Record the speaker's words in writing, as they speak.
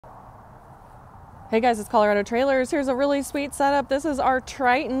Hey guys, it's Colorado Trailers. Here's a really sweet setup. This is our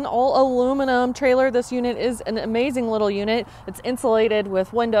Triton all aluminum trailer. This unit is an amazing little unit. It's insulated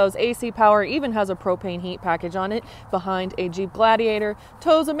with windows, AC power, even has a propane heat package on it behind a Jeep Gladiator.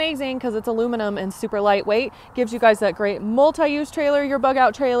 Tow's amazing because it's aluminum and super lightweight. Gives you guys that great multi-use trailer, your bug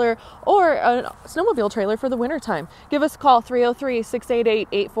out trailer, or a snowmobile trailer for the wintertime. Give us a call,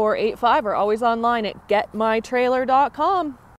 303-688-8485, or always online at getmytrailer.com.